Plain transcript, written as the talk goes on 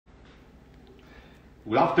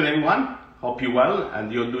Good afternoon, everyone. Hope you're well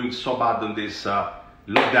and you're doing so bad on this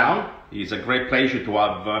lockdown. It's a great pleasure to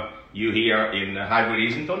have you here in Highbury,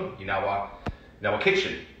 Islington, in our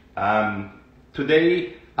kitchen.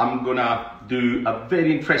 Today I'm gonna do a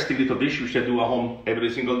very interesting little dish which I do at home every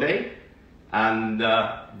single day, and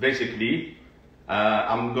basically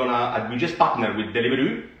we just partnered with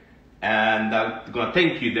Deliveroo, and I'm gonna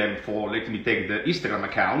thank you them for letting me take the Instagram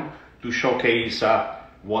account to showcase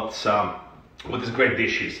what this great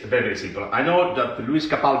dish is. Very, very simple. I know that Luis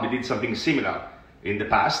Capaldi did something similar in the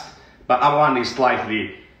past, but our one is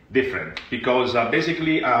slightly different because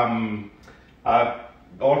basically I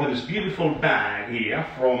ordered this beautiful bag here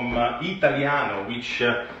from Italiano, which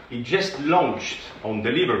it just launched on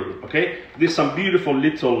Deliveroo. Okay, there's some beautiful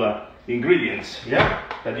little ingredients, yeah,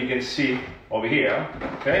 that you can see over here,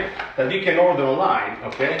 okay, that you can order online,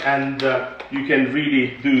 okay, and you can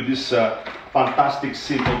really do this fantastic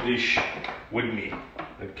simple dish with me,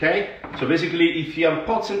 okay. So basically, if you have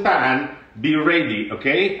pots and pan, be ready,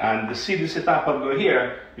 okay, and see the setup I've got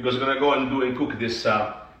here, because we're gonna go and cook this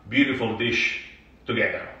beautiful dish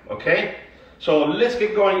together, okay. So let's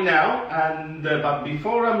get going now, and but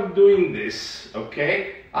before I'm doing this,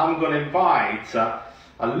 okay, I'm gonna invite a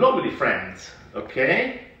lovely friend,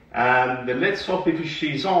 okay, and let's hope if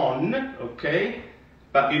she's on, okay.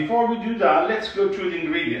 But before we do that, let's go through the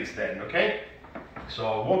ingredients then, okay.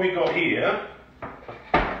 So what we got here,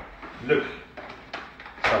 look,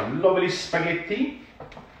 some lovely spaghetti,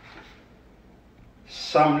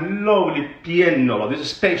 some lovely piennolo. This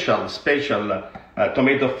is special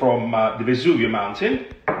tomato from the Vesuvio mountain,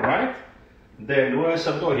 right? Then what else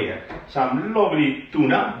I've got here? Some lovely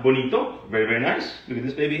tuna, bonito, very, very nice. Look at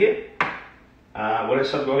this baby here. What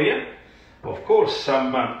else I've got here? Of course,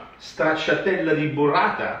 some stracciatella di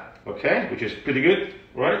burrata, okay, which is pretty good,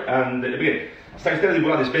 right? And again, stracciatella di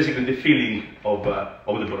burrata is basically the filling of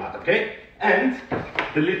the burrata, okay? And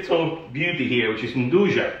the little beauty here, which is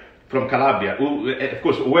nduja from Calabria. Who, of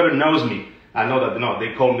course, whoever knows me, I know that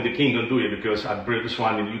they call me the king of nduja because I bred this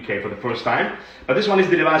one in the UK for the first time. But this one is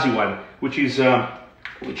the Levasi one, which is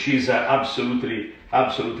absolutely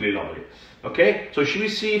lovely. Okay, so should we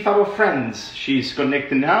see if our friends, she's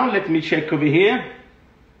connected now? Let me check over here.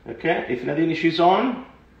 Okay, if Nadine she's on.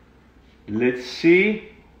 Let's see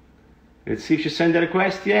if she sent a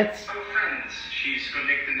request yet. Our friends, she's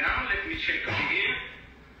connected now. Let me check over here.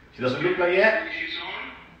 She doesn't look like yet. She's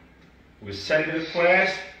on. We send the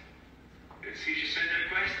request. Let's see if she sent a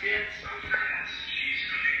request yet. Our friends, she's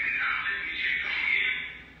connected now. Let me check over here.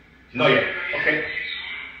 Not yet. Okay.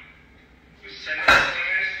 We send the request.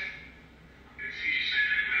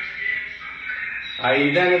 Are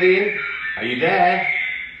you there, Nadine? Are you there?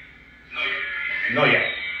 Not yet.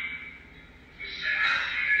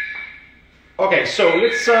 Okay, so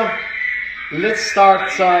let's start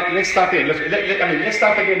again. Let's start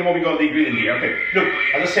again when we got the ingredient here. Okay, look,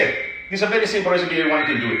 as I said, this is a very simple recipe everyone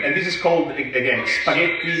can do it, and this is called again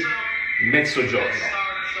spaghetti mezzogiorno.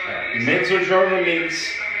 Mezzogiorno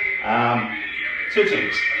means two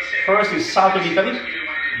things. First is south of Italy.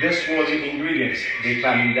 This was the ingredients they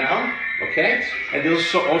coming down, okay, and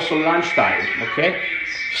there's also lunchtime, okay.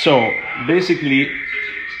 So basically,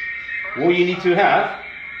 what you need to have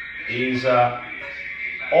is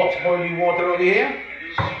hot boiling water over here,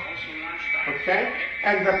 okay,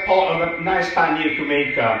 and a pot of a nice pan here to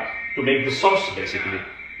make the sauce, basically,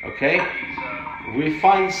 okay. We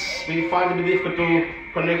find it a bit difficult to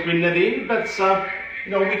connect with Nadine, but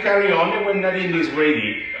we carry on, and when Nadine is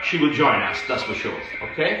ready, she will join us, that's for sure,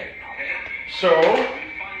 okay? So,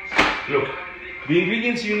 look, the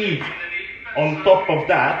ingredients you need on top of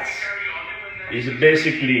that is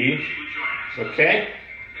basically, okay,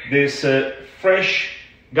 this fresh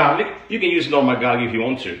garlic. You can use normal garlic if you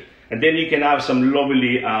want to. And then you can have some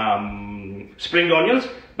lovely spring onions,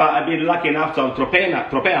 but I've been lucky enough to have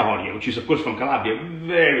tropea onion, which is of course from Calabria,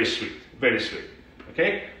 very sweet,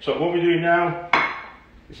 okay? So what we're doing now,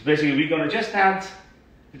 it's basically we're gonna just add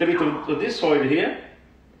a bit of this oil here,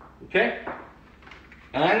 okay?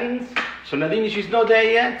 And so Nadine, she's not there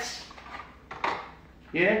yet.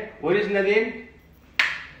 Yeah, where is Nadine?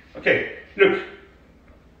 Okay, look.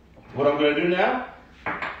 What I'm gonna do now,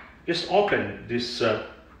 just open this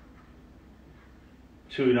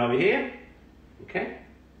tuna over here, okay?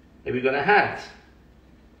 And we're gonna add.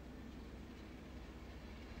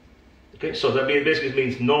 Okay, so that basically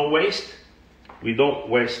means no waste. We don't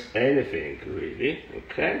waste anything, really,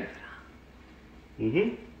 okay?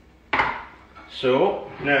 So,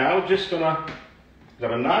 now just gonna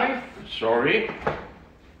grab a knife, sorry.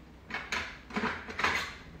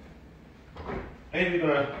 And we're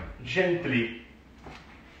gonna gently,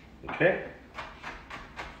 okay,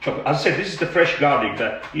 chop. As I said, this is the fresh garlic.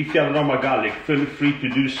 That if you have normal garlic, feel free to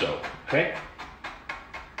do so. Okay.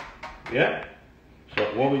 Yeah. So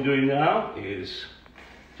what we're doing now is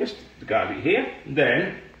just the garlic here.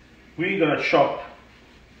 Then we're gonna chop.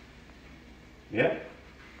 Yeah.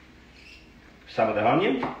 Some of the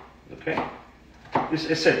onion. Okay. This,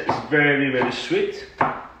 as I said, is very, very sweet.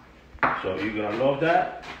 So you're gonna love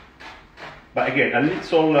that. But again, a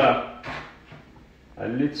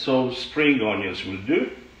little spring onions will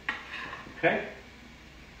do. Okay.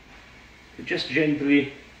 Just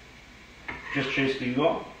gently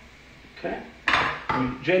go. Okay.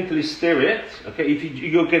 And gently stir it. Okay. If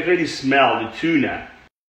you can really smell the tuna.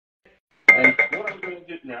 And what I'm going to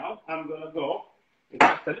do now, I'm gonna go and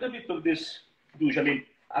add a little bit of this douche. I mean,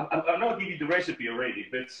 I'm not giving you the recipe already,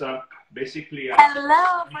 but it's basically.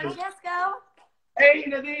 Hello, Francesco. Hey,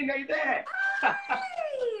 Nadine, are you there?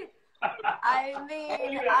 Hi. I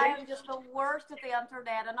mean, I'm just the worst at the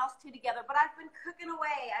internet and us two together, but I've been cooking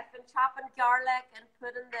away. I've been chopping garlic and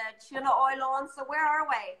putting the tuna oil on. So where are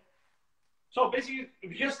we? So basically,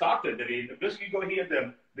 we just started. Nadine. Basically, you go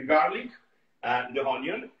here the garlic and the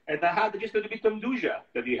onion, and I had just a little bit of nduja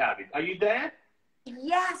that you have it. Are you there?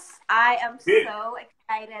 Yes, I am so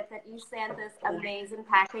excited that you sent this amazing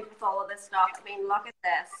package with all of this stuff. I mean, look at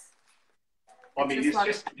this. I mean,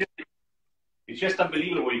 it's just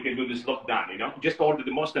unbelievable you can do this lockdown, you know? Just order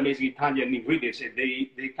the most amazing Italian ingredients and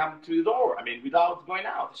they come to the door, I mean, without going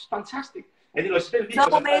out. It's fantastic. And you know, it's very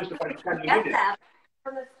difficult sometimes to find Italian ingredients.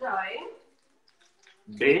 From the stone.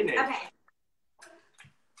 Bene. Okay.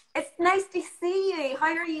 It's nice to see you.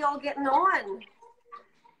 How are you all getting on?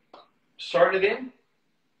 Sorry, Nadine?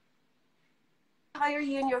 How are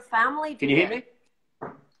you and your family doing? Can you hear me?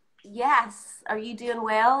 Yes. Are you doing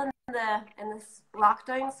well in this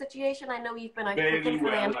lockdown situation? I know you've been out cooking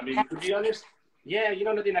for them. I mean, to be honest, yeah, you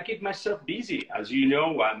know, Nadine, I keep myself busy. As you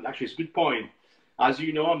know, actually, it's a good point. As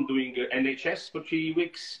you know, I'm doing NHS for 3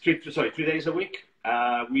 days a week.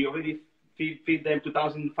 We already feed them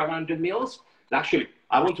 2,500 meals. Actually,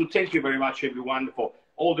 I want to thank you very much, everyone, for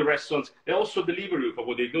all the restaurants. They also deliver for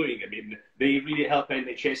what they're doing. I mean, they really help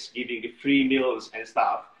NHS giving free meals and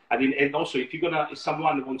stuff. I mean, and also, if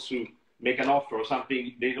someone wants to make an offer or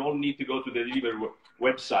something, they don't need to go to the delivery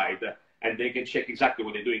website and they can check exactly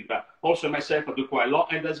what they're doing. But also myself, I do quite a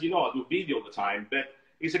lot. And as you know, I do video all the time. But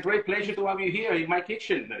it's a great pleasure to have you here in my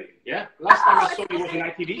kitchen, Nadine. Yeah? Last time I saw you was in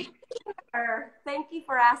ITV. Thank you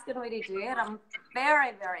for asking me to do it. I'm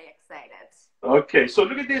very, very excited. Okay, so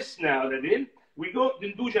look at this now, Nadine. We got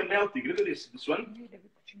the nduja melting. Look at this one.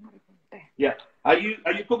 Yeah. Are you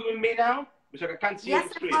cooking with me now? Because I can't see yes,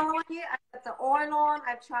 the screen. I'm following you. I've got the oil on.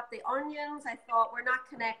 I've chopped the onions. I thought we're not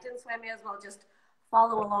connecting, so I may as well just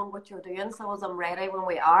follow along what you're doing so as I'm ready when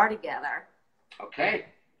we are together. Okay.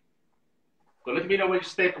 So let me know which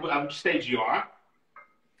stage you are.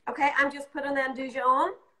 Okay, I'm just putting the nduja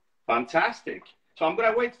on. Fantastic. So I'm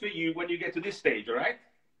going to wait for you when you get to this stage, all right?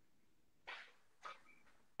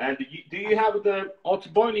 And do you have the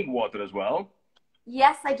hot boiling water as well?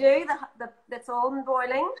 Yes, I do. That's all in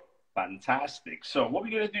boiling. Fantastic. So what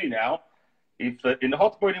we're going to do now, if in the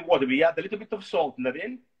hot boiling water, we add a little bit of salt in that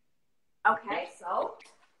in. Okay, salt.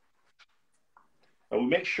 And we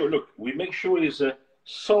make sure it's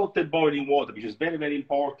salted boiling water, which is very, very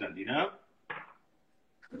important, you know?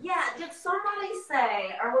 Yeah, did somebody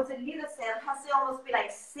say, or was it you that said it has to almost be like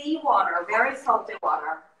seawater, very salty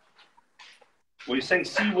water? Were you saying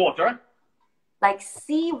seawater? Like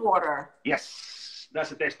seawater. Yes, that's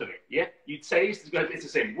the test of it. Yeah, you'd say it's going to taste the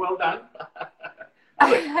same. Well done.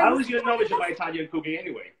 How is your knowledge about Italian cooking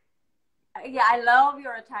anyway? Yeah, I love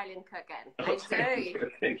your Italian cooking. I do.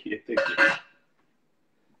 Thank you.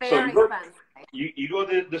 Very fancy. You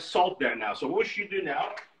got the salt there now. So what you do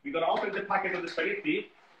now, you're going to open the packet of the spaghetti.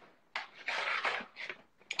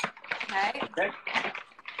 Okay.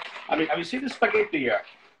 I mean, have you seen the spaghetti here?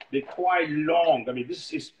 They're quite long. I mean,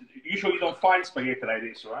 this is usually you don't find spaghetti like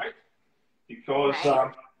this, right? Because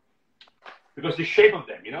the shape of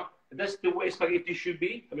them, you know, and that's the way spaghetti should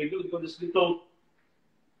be. I mean, look at this little,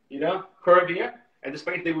 you know, curve here, and the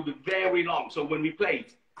spaghetti will be very long. So when we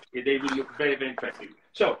plate, they will look very, very interesting.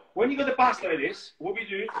 So when you got the pasta like this, what we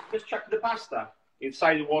do, just chuck the pasta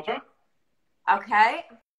inside the water. Okay.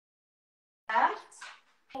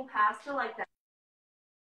 Pasta like that.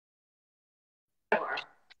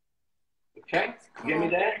 Okay, get me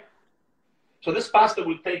there. So this pasta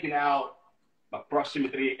will take now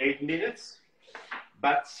approximately 8 minutes,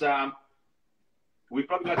 but we're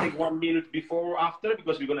probably gonna take 1 minute before or after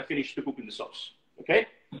because we're gonna finish to cook in the sauce. Okay,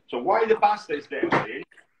 so while the pasta is there,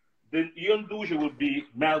 the nduja will be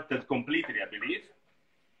melted completely, I believe.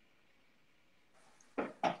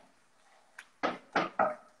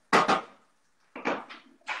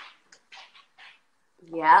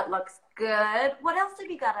 Yeah, it looks good. What else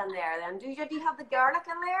have you got in there then? Do you have the garlic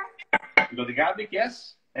in there? You got the garlic,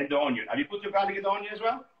 yes, and the onion. Have you put your garlic and the onion as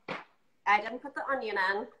well? I didn't put the onion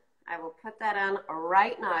in. I will put that in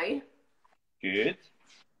right now. Good.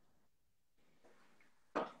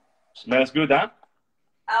 Smells good, huh?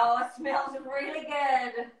 Oh, it smells really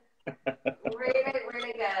good. Really,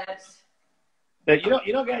 really good.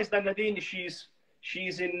 Guys, that Nadine, she's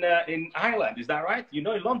in Ireland. Is that right? You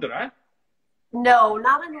know, in London, right? No,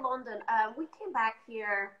 not in London. We came back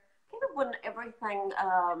here kind of when everything,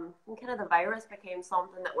 when kind of the virus became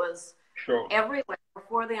something that was everywhere.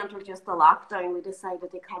 Before they entered just the lockdown, we decided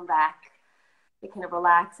to come back to kind of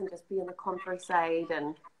relax and just be in the countryside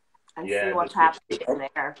and see what's happening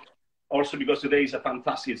there. Also, because today is a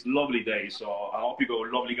fantastic, it's a lovely day, so I hope you go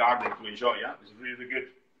lovely gardening to enjoy. Yeah, it's really good.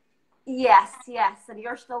 Yes, yes. And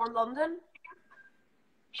you're still in London?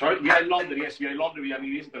 Sorry, we are in London. Yes, we are in London. We are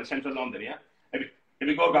in central London. Yeah. If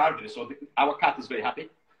we go gardening, so our cat is very happy.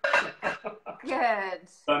 Good.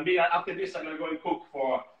 So me, after this, I'm going to go and cook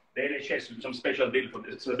for the NHS some special dinner for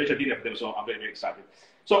them. So I'm very, very excited.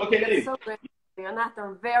 So okay, Nadine. So good. You're not.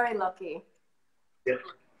 They're very lucky. Yeah.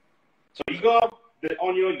 So you got the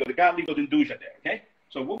onion, you got the garlic, you got the ndouja there. Okay.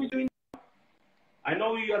 So what we're doing now, I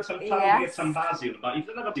know you had some time to get some basil, but if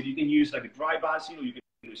you're not, you can use like a dry basil, or you can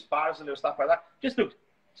use parsley or stuff like that. Just look,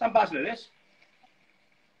 some basil in this.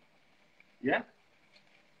 Yeah.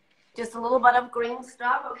 Just a little bit of green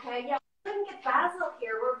stuff, okay? Yeah, we couldn't get basil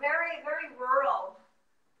here. We're very, very rural.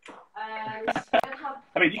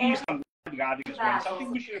 I mean, you can use some garlic as well. So I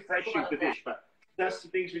think we should refresh the dish, but that's the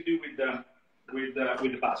things we do with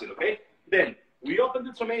the basil, okay? Then we open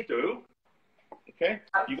the tomato. Okay,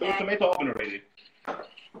 you got the tomato oven already.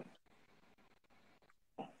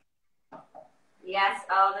 Yes.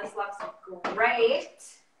 Oh, this looks great.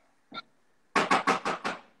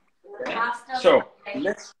 So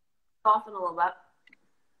let's soften a little bit.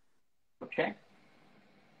 Okay.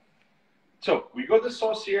 So we got the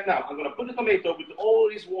sauce here now. I'm gonna put the tomato with all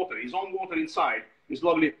his water, his own water inside. It's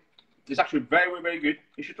lovely. It's actually very, very, very good.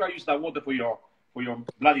 You should try to use that water for your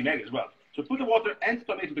bloody Mary as well. So put the water and the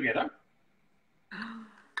tomato together.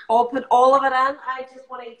 I'll put all of it in. I just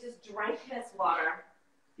want to just drink this water.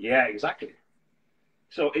 Yeah, exactly.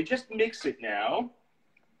 So it just mix it now.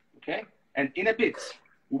 Okay. And in a bit,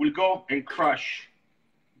 we will go and crush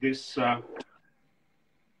this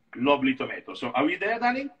lovely tomato. So are we there,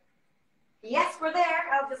 Danny? Yes, we're there.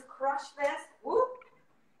 I'll just crush this. Whoop.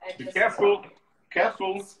 Be careful.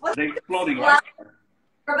 Careful. They're exploding, right?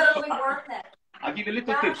 But it'll be worth it. I'll give you a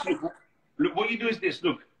little tips. Look, what you do is this.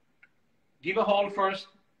 Look. Give a hole first,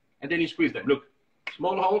 and then you squeeze them. Look.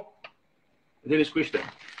 Small hole, and then you squish them.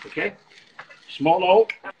 Okay? Small hole,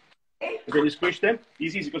 and then you squish them.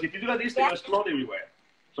 It's easy, because if you do like this, they're going to explode everywhere.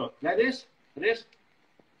 So, like this, like this.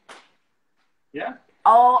 Yeah?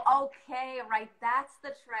 Oh, okay, right. That's the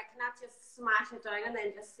trick. Not just smash it down and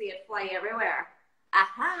then just see it fly everywhere.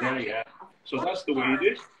 Aha. There you go. So that's the way you do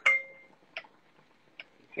it.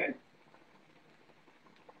 Okay.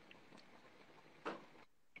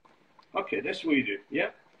 Okay, that's what you do.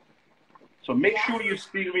 Yeah. So make sure you're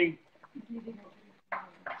stirring.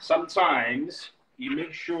 Sometimes you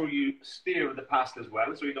make sure you stir the pasta as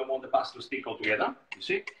well, so you don't want the pasta to stick all together. You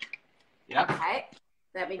see? Yeah. Okay.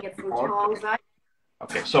 Let me get some tongs out.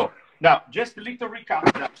 Okay, so now just a little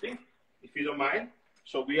recap, Nancy, if you don't mind.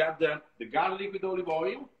 So we have the garlic with olive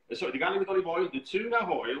oil. Sorry, the garlic with olive oil, the tuna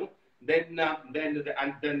oil, then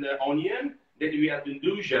the onion, then we have the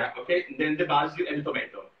ndouja, okay, and then the basil and the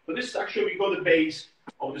tomato. So this is actually we got the base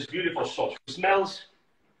of this beautiful sauce. It smells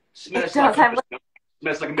like a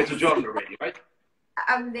mezzogiorno already, right?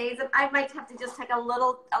 Amazing. I might have to just take a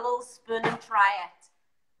little spoon and try it.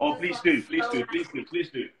 Oh, please do.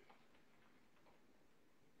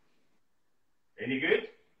 Any good?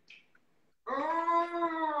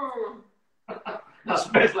 That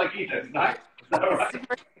smells like it, right? Is that all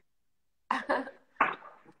right?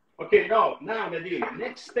 Okay, now Nadine,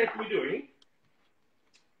 next step we're doing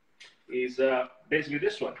is basically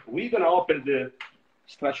this one. We're going to open the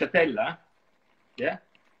stracciatella, yeah?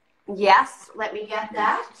 Yes, let me get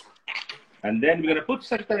that. And then we're going to put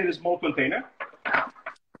stracciatella in a small container.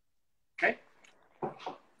 Okay?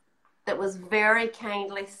 That was very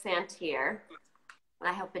kindly sent here. And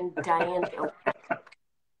I have been dying to open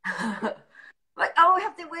it. Like, oh, I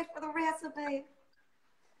have to wait for the recipe.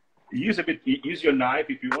 Use your knife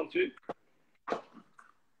if you want to.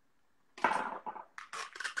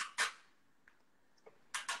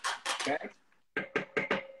 Okay.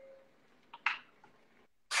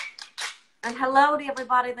 And hello to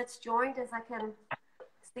everybody that's joined us. I can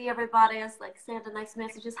see everybody as like sending nice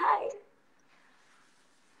messages. Hi.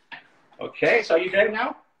 Okay, so are you there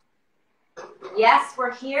now? Yes,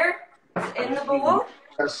 we're here in the bowl.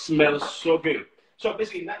 That smells so good. So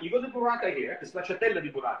basically, now you got the burrata here, the stracciatella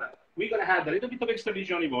di burrata. We're going to add a little bit of extra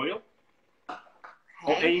virgin olive oil,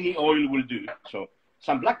 or any oil will do. So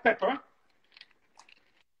some black pepper,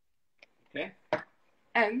 okay,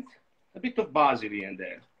 and a bit of basil in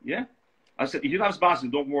there, yeah? I said, if you have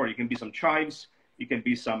basil, don't worry. It can be some chives, it can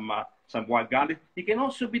be some wild garlic. It can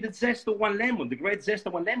also be the zest of one lemon, the great zest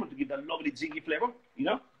of one lemon to give that lovely zingy flavor, you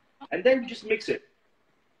know? And then you just mix it.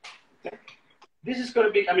 Okay? This is going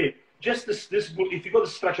to be, I mean, just this, if you got the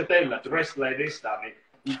stracciatella dressed like this, I mean,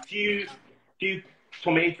 with few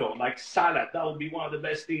tomato, like salad, that would be one of the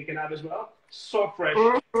best things you can have as well. So fresh,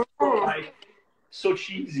 so light, so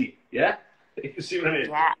cheesy, yeah? You see what I mean?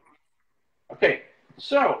 Yeah. Okay,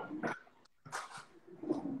 so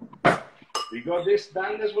we got this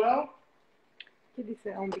done as well. I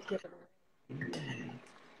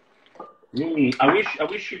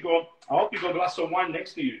wish you got. I hope you got a glass of wine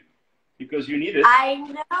next to you because you need it. I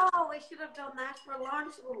know. We should have done that for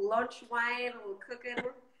lunch. A little lunch wine, a little cooking.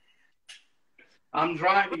 I'm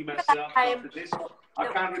driving myself after this. I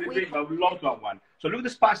can't really drink, but I would love that one. So look at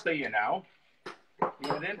this pasta here now. You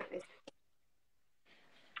know then?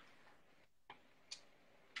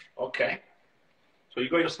 Okay. So you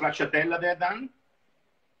got your stracciatella there done?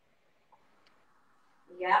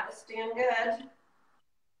 Yeah, it's doing good.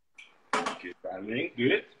 Good, darling.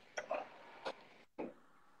 Good.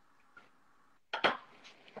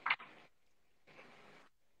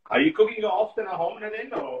 Are you cooking often at home,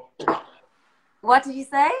 Nadine, or? What did you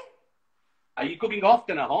say? Are you cooking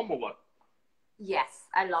often at home, or what? Yes,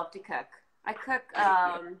 I love to cook. I cook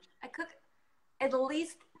at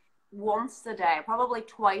least once a day, probably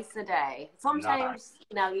twice a day. Sometimes,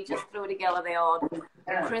 you know, you just throw together the odd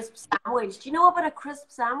crisp sandwich. Do you know about a crisp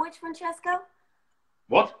sandwich, Francesco?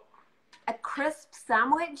 What? A crisp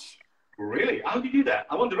sandwich? Really? How do you do that?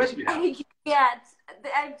 I want the recipe now. Yeah,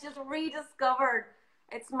 I've just rediscovered.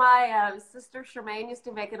 It's my sister Charmaine used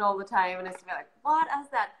to make it all the time, and I used to be like, what is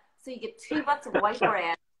that? So you get 2 butts of white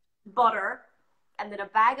bread, butter, and then a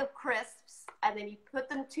bag of crisps, and then you put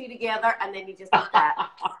them 2 together, and then you just eat that.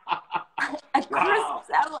 A crisp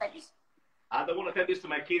sandwich. I don't want to tell this to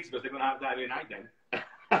my kids because they're going to have that every night then.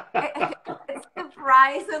 It's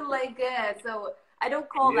surprisingly good. So I don't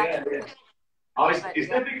call that. Yeah. Oh, it's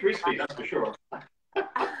definitely crispy, that's for sure.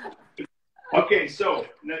 Okay, so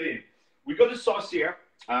Nadine, we got the sauce here.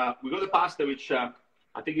 We got the pasta, which I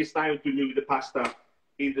think it's time to move the pasta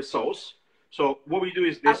in the sauce. So what we do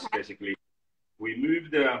is this, basically. We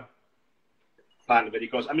move the pan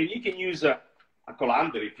because, I mean, you can use a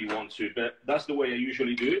colander if you want to, but that's the way I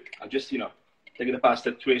usually do it. I just, you know, take the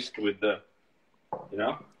pasta, twist with the, you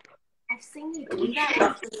know. I've seen you do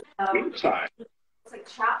that. Inside. It's like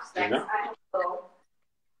chopsticks. You know? I don't know.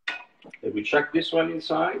 Then we chuck this one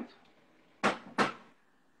inside.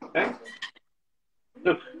 Okay.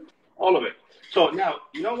 Look, all of it. So now,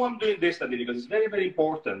 you know why I'm doing this, Nadine? Because it's very, very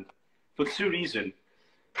important for 2 reasons.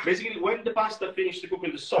 Basically, when the pasta finishes to cook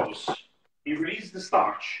in the sauce, it releases the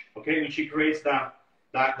starch, okay, which it creates that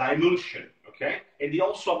emulsion, okay? And it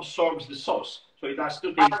also absorbs the sauce. So it does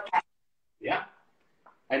 2 things. Okay. Yeah?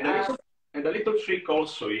 And the little trick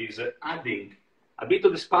also is adding a bit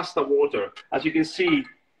of this pasta water. As you can see,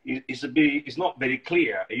 it's not very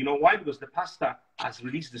clear. And you know why? Because the pasta has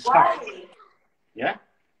released the starch. Why? Yeah?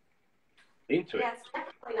 Into it. Yeah, it's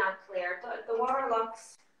definitely not clear. The water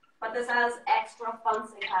looks, but this has extra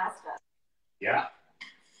fancy pasta. Yeah.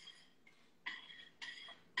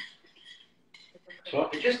 So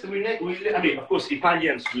just I mean, of course,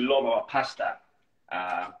 Italians love our pasta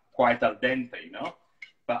quite al dente, you know.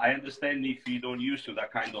 But I understand if you don't use to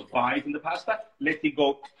that kind of bite in the pasta, let it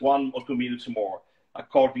go 1 or 2 minutes more,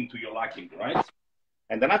 according to your liking, right?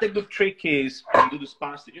 And another good trick is to do this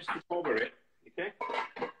pasta just to cover it, okay?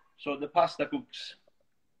 So the pasta cooks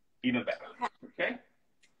even better, okay?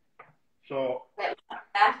 So,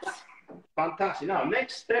 fantastic. Now,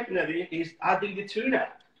 next step, Nadine, is adding the tuna.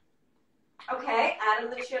 Okay, adding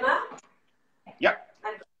the tuna. Yep.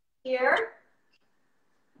 And here.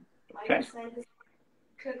 Okay. Inside this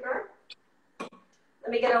cooker. Let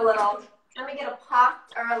me get a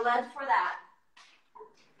pot or a lid for that.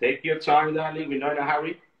 Take your time, darling. We're not in a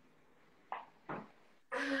hurry.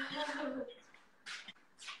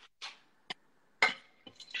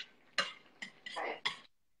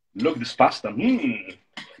 Look, this pasta.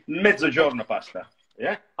 Mezzogiorno pasta.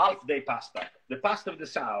 Yeah? Half day pasta. The pasta of the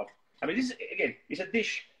south. I mean, this is, again, it's a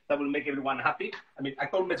dish that will make everyone happy. I mean, I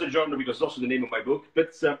call it Mezzogiorno because it's also the name of my book.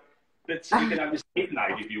 But you can have this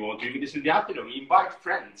midnight if you want to. You can do this in the afternoon. You invite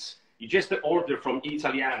friends. You just order from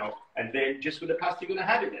Italiano, and then just with the pasta, you're gonna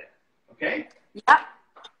have it there. Okay? Yep.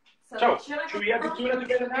 So should we have the tuna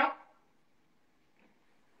together now?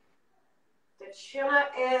 The tuna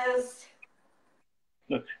is.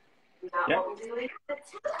 Look. Now Yeah. we'll delete the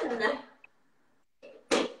tin.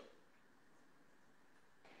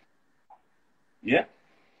 Yeah.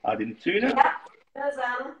 Adding tuna. Yeah.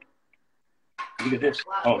 Look at this.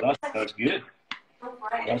 Wow. Oh, that's good.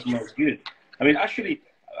 Right. That smells good. I mean, actually,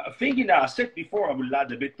 thinking that I said before I will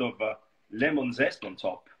add a bit of lemon zest on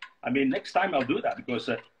top. I mean, next time I'll do that because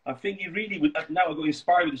I think it really would. Now I got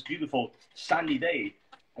inspired with this beautiful sunny day.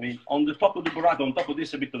 I mean, on the top of the burrata, on top of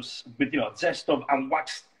this, a bit of zest of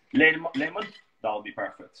unwaxed lemon. That'll be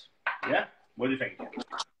perfect. Yeah. What do you think?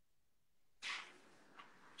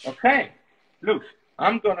 Okay. Look,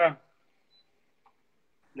 I'm gonna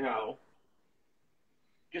now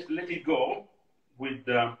just let it go with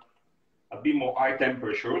a bit more high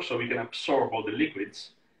temperature so we can absorb all the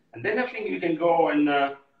liquids. And then I think you can go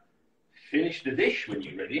and finish the dish when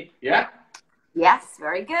you're ready. Yeah? Yes,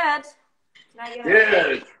 very good. Can I get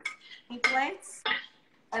Good. plates?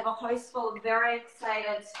 I have a house full of very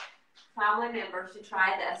excited family members to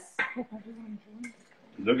try this.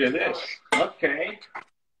 Look at this. Okay.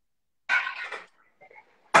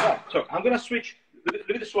 So I'm gonna switch. Look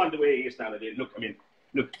at this one the way it is now. Look, I mean,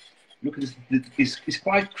 look at this. It's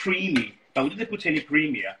quite creamy. Now we didn't put any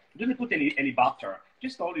cream here. We didn't put any butter.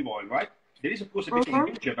 Just olive oil, right? There is of course a bit of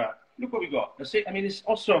ginger, but look what we got. I mean, it's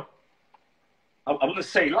also. I wouldn't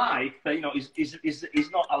say light, but you know, is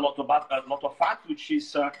not a lot of fat, which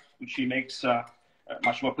makes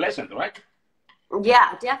much more pleasant, right?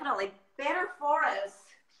 Yeah, definitely better for us.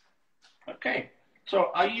 Okay.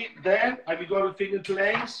 So are you there? Have you got everything in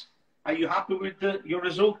place? Are you happy with your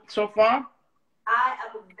result so far? I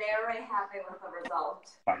am very happy with the result.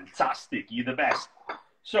 Fantastic. You're the best.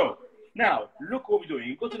 So now look what we're doing.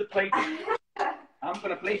 You go to the plate. I'm going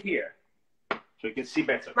to plate here so you can see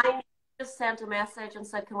better. My niece just sent a message and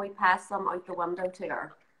said, can we pass some out the window to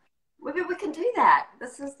her? Maybe we can do that.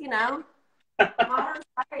 This is, modern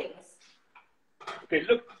times. Okay,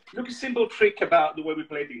 look a simple trick about the way we're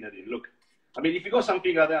plating, Nadine. Look. I mean, if you got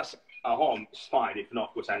something like that at home, it's fine. If not,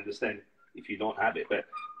 of course, I understand if you don't have it. But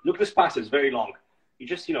look, this pasta is very long. You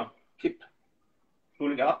just, keep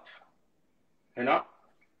pulling up and up.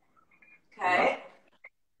 Okay.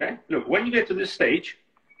 Okay. Look, when you get to this stage,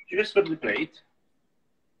 you just put the plate.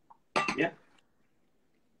 Yeah.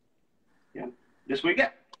 Yeah. This we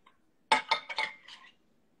get.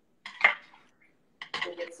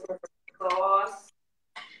 Get some sauce.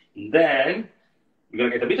 And then we're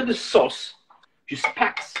gonna get a bit of the sauce. Just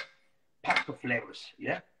packed of flavors,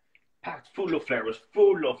 yeah? Packed full of flavors,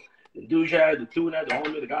 full of the nduja, the tuna, the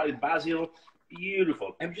olive, the garlic, basil.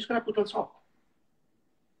 Beautiful. And we're just going to put on top.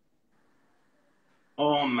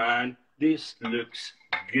 Oh, man, this looks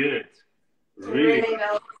good. Really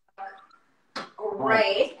good.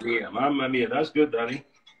 Great. Oh, yeah, mamma mia, that's good, darling.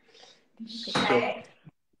 Okay.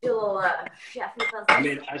 So, chef, I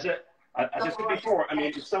mean, as I said before, I mean,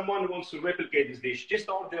 if someone wants to replicate this dish, just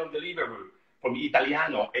order on Deliveroo from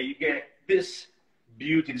Italiano, and you get this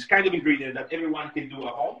beauty, this kind of ingredient that everyone can do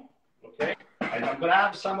at home, okay? And I'm gonna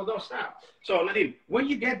have some of those now. So Nadine, when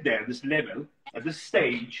you get there, this level, at this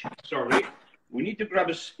stage, sorry, we need to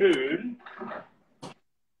grab a spoon.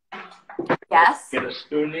 Yes. Get a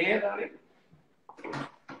spoon here, darling.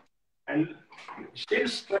 And still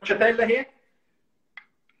stracciatella here?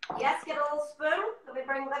 Yes, get a little spoon.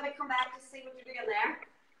 Let me come back to see what you're doing there.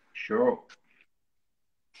 Sure.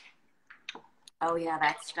 Oh yeah,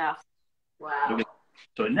 that stuff. Wow.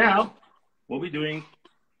 So now, what we're doing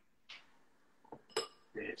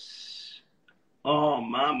is, oh,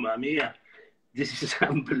 mamma mia, this is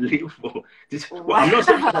unbelievable. Well, I'm not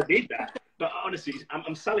saying that I did that, but honestly,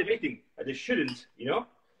 I'm salivating. I just shouldn't, Yeah.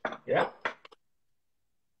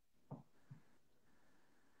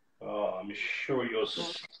 Oh, I'm sure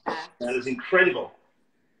that is incredible.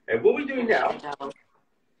 And what we're doing now,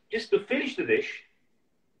 just to finish the dish,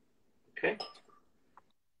 okay,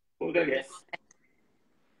 we're going to get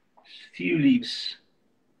a few leaves,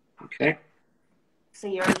 okay? So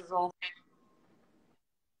yours is all.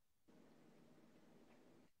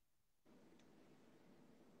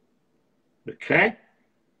 Okay.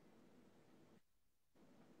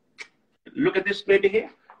 Look at this baby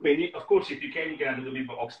here. I mean, of course, if you can add a little bit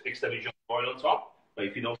of extra virgin oil on top. But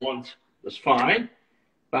if you don't want, that's fine.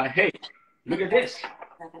 But hey, look at this.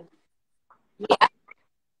 Yeah.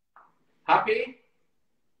 Happy?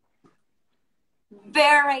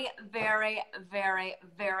 Very, very, very,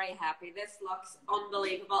 very happy. This looks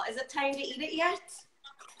unbelievable. Is it time to eat it yet?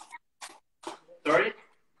 Sorry?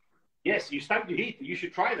 Yes, you start to heat. You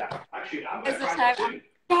should try that. Actually, I'm going Is to this try that time? soon.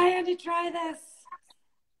 I'm trying to try this.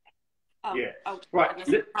 Oh, Yeah. oh, Right.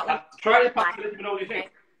 goodness. Try it, Pat. Let me know what you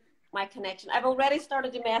think. My connection. I've already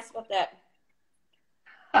started to mess with it.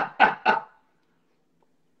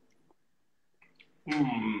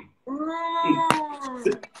 Mm.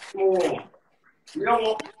 Mm. Oh. You know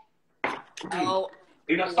what? Oh,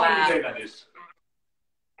 In a sunny day like this,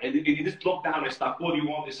 and in this lockdown and stuff, all you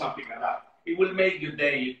want is something like that. It will make your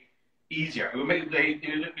day easier. It will make your day.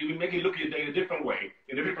 It will make you look at your day in a different way,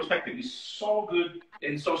 in a different perspective. It's so good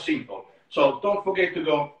and so simple. So don't forget to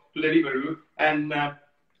go to the Deliveroo. And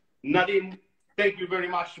Nadine, thank you very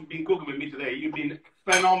much for being cooking with me today. You've been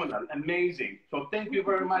phenomenal, amazing. So thank you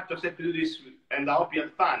very much. I said to do this, and I hope you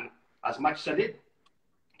had fun as much as I did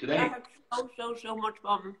today. I had so much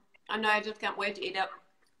fun. I know. I just can't wait to eat it.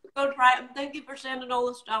 Go try it. And thank you for sending all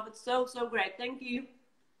the stuff. It's so great. Thank you.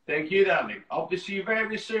 Thank you, darling. I hope to see you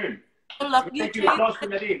very soon. Good luck. Thank You you, too. applause for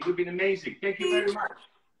Nadine. You've been amazing. Thank you very much.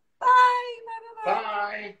 Bye. Bye.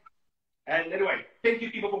 Bye. And anyway, thank you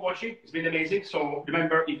people for watching. It's been amazing. So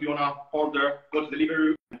remember, if you wanna order, go to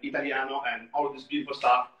Deliveroo, Italiano, and all this beautiful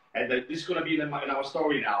stuff. And this is gonna be in our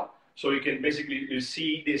story now, so you can basically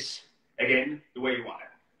see this again the way you want it.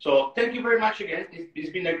 So thank you very much again. It's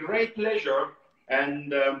been a great pleasure,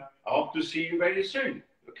 and I hope to see you very soon.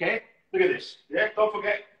 Okay? Look at this. Yeah. Don't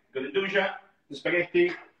forget, gonna do the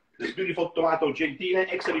spaghetti, this beautiful tomato gentile,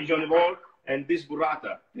 extra region ball. And this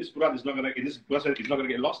burrata is not gonna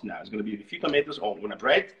get lost now. It's gonna be a few tomatoes on a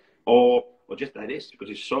bread or just like this because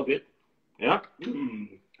it's so good. Yeah.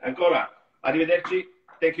 Ancora. Arrivederci.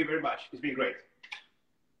 Thank you very much. It's been great.